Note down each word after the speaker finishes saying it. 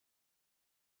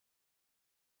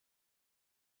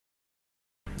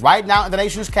Right now in the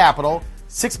nation's capital,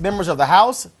 6 members of the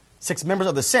House, 6 members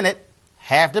of the Senate,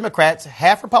 half Democrats,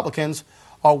 half Republicans,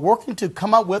 are working to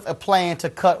come up with a plan to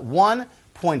cut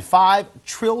 $1.5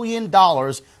 trillion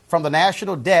from the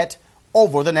national debt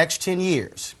over the next 10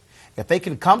 years. If they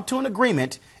can come to an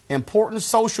agreement, important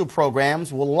social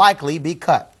programs will likely be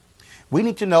cut. We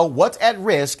need to know what's at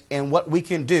risk and what we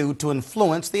can do to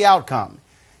influence the outcome.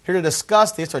 Here to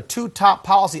discuss this are 2 top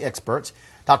policy experts,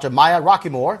 Dr. Maya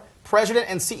Rockeymoore, President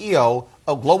and CEO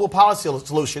of Global Policy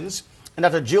Solutions, and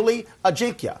Dr. Julie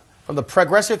Ajinka from the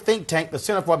progressive think tank, the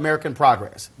Center for American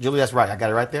Progress. Julie, that's right. I got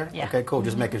it right there? Yeah. Okay, cool.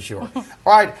 Just making sure. All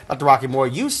right, Dr.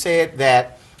 Rockeymoore, you said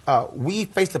that we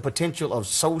face the potential of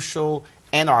social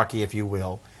anarchy, if you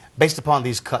will, based upon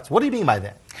these cuts. What do you mean by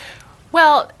that?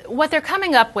 Well, what they're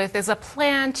coming up with is a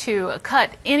plan to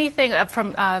cut anything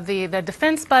from the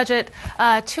defense budget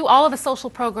to all of the social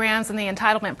programs and the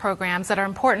entitlement programs that are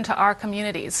important to our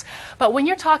communities. But when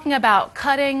you're talking about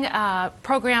cutting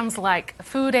programs like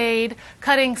food aid,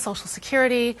 cutting Social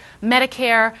Security,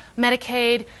 Medicare,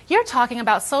 Medicaid, you're talking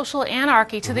about social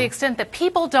anarchy to the extent that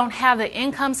people don't have the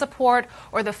income support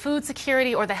or the food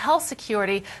security or the health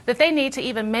security that they need to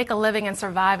even make a living and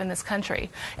survive in this country.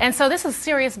 And so this is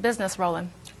serious business,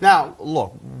 Roland. Now,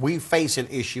 look, we face an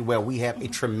issue where we have a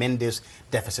tremendous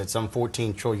deficit, some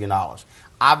 $14 trillion.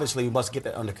 Obviously, we must get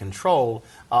that under control.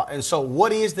 And so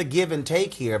what is the give and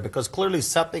take here? Because clearly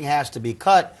something has to be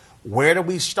cut. Where do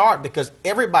we start? Because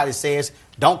everybody says,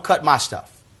 don't cut my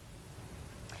stuff.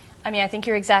 I mean, I think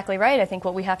you're exactly right. I think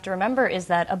what we have to remember is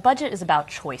that a budget is about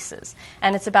choices,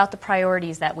 and it's about the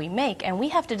priorities that we make. And we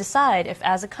have to decide if,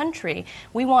 as a country,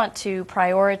 we want to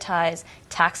prioritize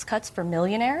tax cuts for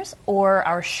millionaires or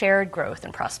our shared growth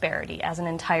and prosperity as an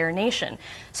entire nation.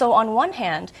 So on one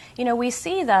hand, you know, we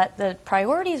see that the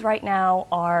priorities right now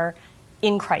are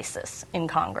in crisis in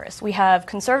Congress. We have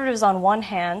conservatives on one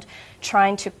hand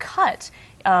trying to cut,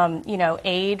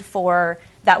 aid for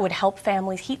that would help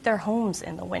families heat their homes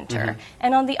in the winter.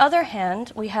 And on the other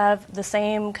hand, we have the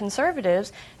same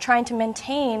conservatives trying to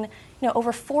maintain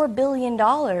over $4 billion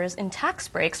in tax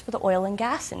breaks for the oil and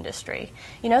gas industry.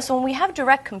 So when we have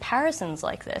direct comparisons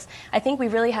like this, I think we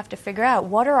really have to figure out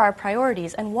what are our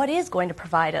priorities and what is going to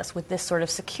provide us with this sort of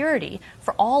security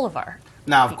for all of our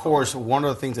Now, people. of course, one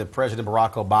of the things that President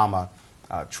Barack Obama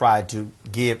tried to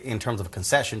give in terms of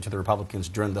concession to the Republicans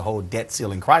during the whole debt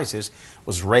ceiling crisis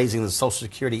was raising the Social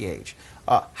Security age.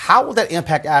 How will that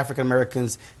impact African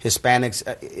Americans, Hispanics,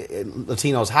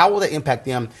 Latinos? How will that impact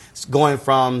them going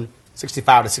from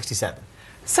 65 to 67?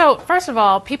 So, first of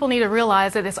all, people need to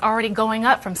realize that it's already going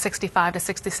up from 65 to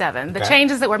 67. The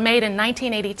changes that were made in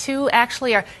 1982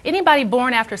 actually are anybody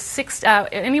born after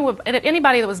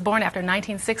anybody that was born after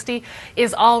 1960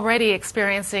 is already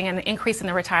experiencing an increase in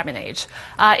the retirement age.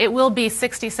 It will be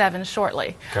 67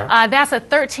 shortly. That's a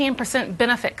 13%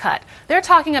 benefit cut. They're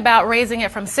talking about raising it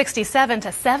from 67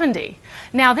 to 70.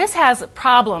 Now, this has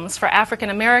problems for African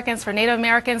Americans, for Native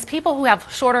Americans, people who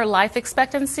have shorter life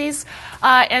expectancies,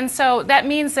 and so that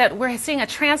means that we're seeing a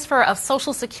transfer of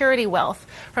Social Security wealth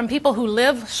from people who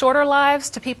live shorter lives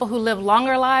to people who live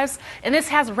longer lives, and this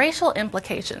has racial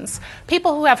implications.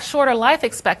 People who have shorter life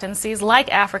expectancies, like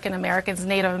African Americans,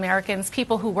 Native Americans,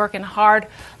 people who work in hard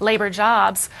labor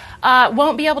jobs,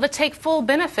 won't be able to take full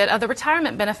benefit of the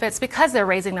retirement benefits because they're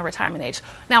raising the retirement age.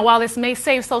 Now, while this may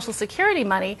save Social Security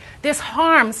money, this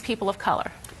harms people of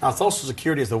color. Now, Social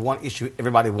Security is the one issue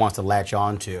everybody wants to latch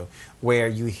on to, where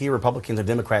you hear Republicans and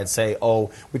Democrats say, oh,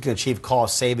 we can achieve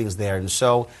cost savings there. And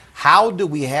so how do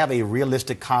we have a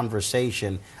realistic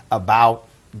conversation about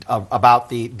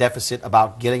the deficit,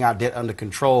 about getting our debt under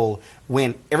control,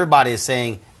 when everybody is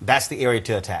saying that's the area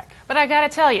to attack? But I got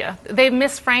to tell you, they've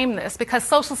misframed this because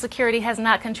Social Security has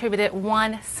not contributed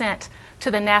 1 cent to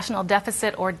the national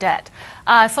deficit or debt.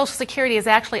 Social Security is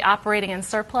actually operating in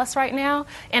surplus right now,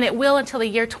 and it will until the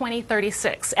year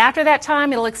 2036. After that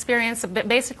time, it'll experience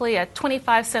basically a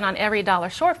 25 cent on every dollar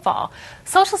shortfall.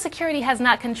 Social Security has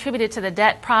not contributed to the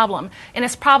debt problem, and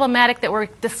it's problematic that we're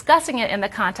discussing it in the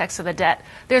context of the debt.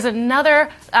 There's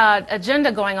another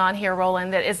agenda going on here,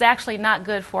 Roland, that is actually not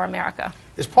good for America.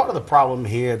 Is part of the problem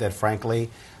here that,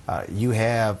 frankly, you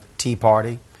have Tea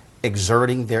Party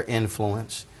exerting their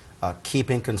influence,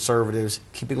 keeping conservatives,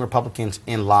 keeping Republicans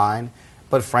in line,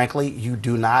 but frankly, you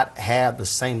do not have the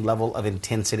same level of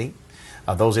intensity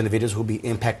of those individuals who will be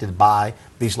impacted by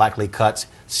these likely cuts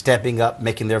stepping up,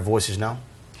 making their voices known?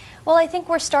 Well, I think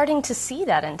we're starting to see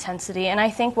that intensity, and I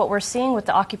think what we're seeing with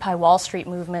the Occupy Wall Street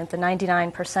movement, the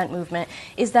 99% movement,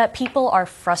 is that people are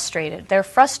frustrated. They're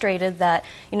frustrated that,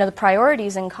 the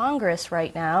priorities in Congress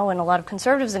right now, and a lot of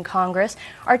conservatives in Congress,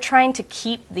 are trying to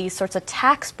keep these sorts of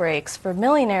tax breaks for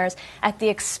millionaires at the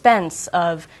expense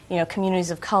of,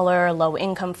 communities of color,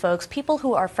 low-income folks, people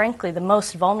who are, frankly, the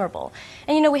most vulnerable.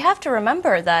 And, we have to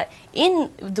remember that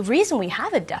the reason we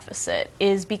have a deficit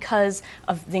is because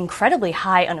of the incredibly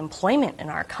high unemployment in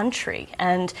our country.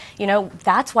 And,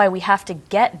 that's why we have to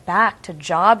get back to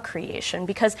job creation,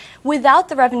 because without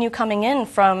the revenue coming in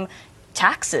from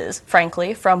taxes,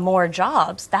 frankly, from more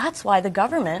jobs, that's why the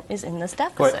government is in this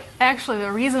deficit. Actually,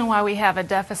 the reason why we have a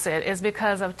deficit is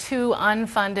because of two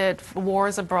unfunded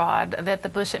wars abroad that the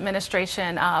Bush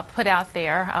administration put out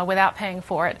there without paying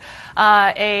for it.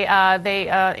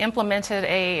 They implemented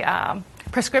a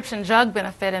prescription drug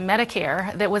benefit in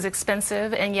Medicare that was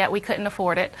expensive, and yet we couldn't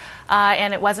afford it,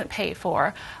 and it wasn't paid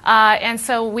for. And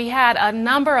so we had a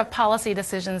number of policy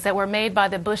decisions that were made by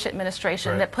the Bush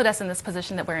administration that put us in this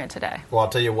position that we're in today. Well, I'll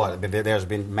tell you what, there's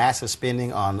been massive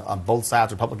spending on both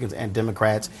sides, Republicans and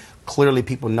Democrats. Clearly,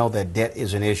 people know that debt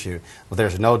is an issue, but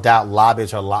there's no doubt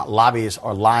lobbyists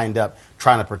are lined up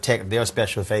trying to protect their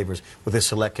special favors with this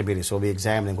select committee. So we'll be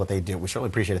examining what they do. We certainly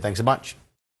appreciate it. Thanks so much.